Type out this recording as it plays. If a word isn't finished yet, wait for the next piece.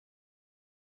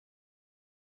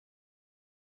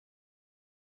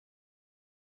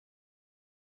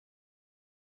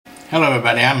Hello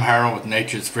everybody, I'm Harold with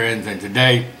Nature's Friends, and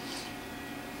today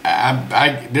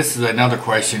this is another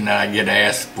question that I get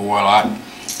asked for a lot,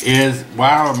 is why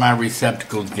are my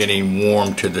receptacles getting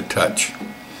warm to the touch?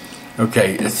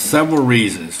 Okay, there's several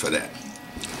reasons for that.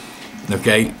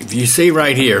 Okay, if you see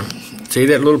right here, see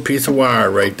that little piece of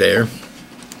wire right there?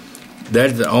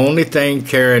 That's the only thing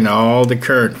carrying all the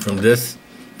current from this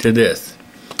to this.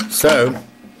 So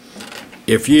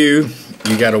if you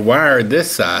got a wire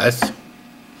this size,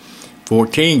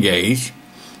 14 gauge,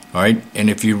 alright, and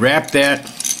if you wrap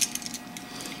that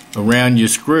around your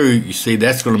screw, you see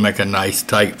that's going to make a nice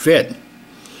tight fit.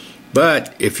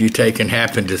 But if you take and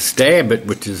happen to stab it,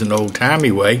 which is an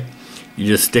old-timey way, you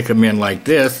just stick them in like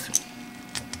this,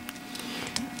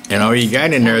 and all you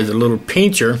got in there is a little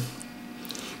pincher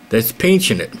that's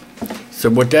pinching it. So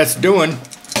what that's doing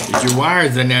is your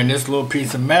wires in there, and this little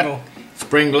piece of metal,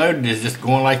 spring-loaded, is just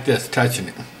going like this, touching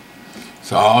it.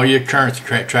 So all your current's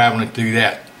traveling through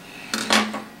that.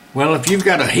 Well, if you've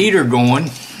got a heater going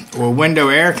or a window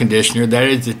air conditioner, that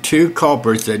is the two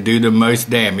culprits that do the most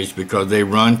damage because they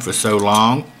run for so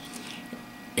long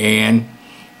and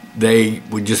they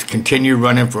would just continue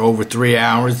running for over 3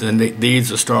 hours, and these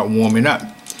will start warming up.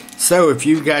 So if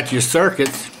you've got your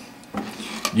circuits,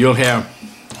 you'll have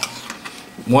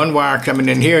one wire coming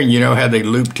in here, and you know how they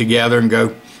loop together and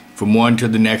go from one to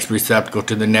the next receptacle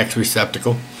to the next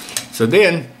receptacle. So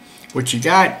then what you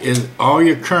got is all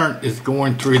your current is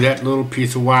going through that little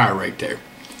piece of wire right there.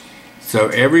 So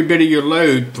every bit of your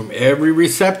load from every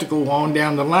receptacle on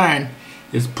down the line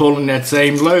is pulling that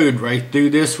same load right through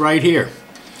this right here.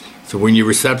 So when your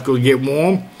receptacles get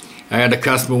warm, I had a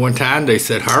customer one time, they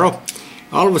said, Harold,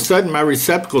 all of a sudden my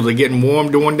receptacles are getting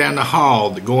warm going down the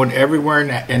hall. They're going everywhere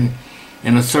in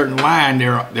a certain line,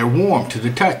 they're warm to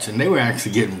the touch, and they were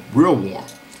actually getting real warm.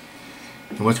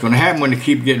 And what's going to happen when they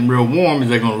keep getting real warm is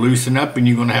they're going to loosen up, and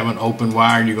you're going to have an open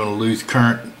wire, and you're going to lose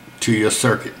current to your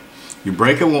circuit. Your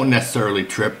breaker won't necessarily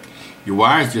trip. Your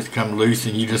wires just come loose,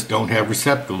 and you just don't have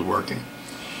receptacles working.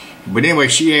 But anyway,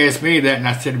 she asked me that, and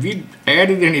I said, have you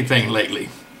added anything lately?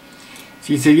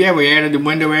 She said, yeah, we added the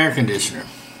window air conditioner.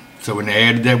 So when they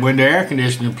added that window air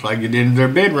conditioner, plugged it into their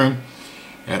bedroom,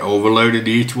 and overloaded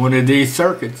each one of these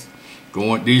circuits,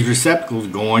 these receptacles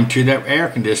going to that air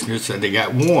conditioner, so they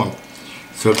got warm.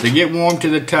 So if they get warm to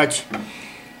the touch,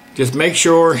 just make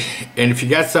sure, and if you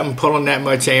got something pulling that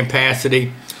much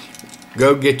ampacity,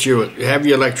 go get have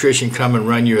your electrician come and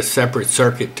run you a separate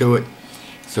circuit to it,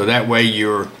 so that way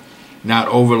you're not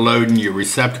overloading your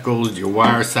receptacles, your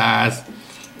wire size.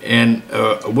 And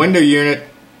a window unit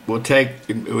will take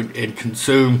and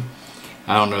consume,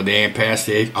 I don't know the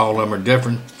ampacity, all of them are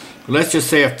different, but let's just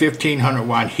say a 1500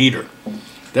 watt heater.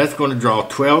 That's going to draw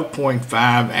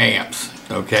 12.5 amps,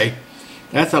 okay?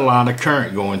 That's a lot of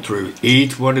current going through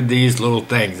each one of these little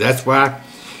things. That's why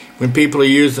when people are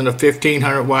using a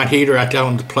 1500 watt heater, I tell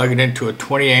them to plug it into a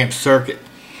 20 amp circuit.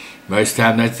 Most of the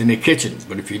time that's in the kitchen,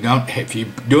 but if you're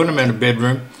doing them in a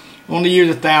bedroom, only use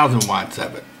 1000 watts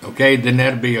of it, okay? Then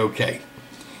that'll be okay.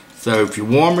 So if you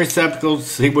warm receptacles,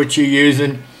 see what you're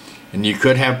using, and you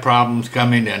could have problems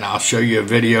coming, and I'll show you a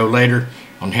video later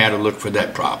on how to look for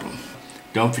that problem.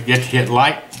 Don't forget to hit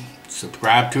like,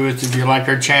 subscribe to us if you like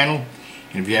our channel,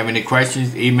 and if you have any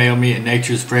questions, email me at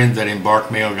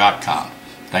naturesfriends@embarkmail.com.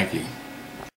 Thank you.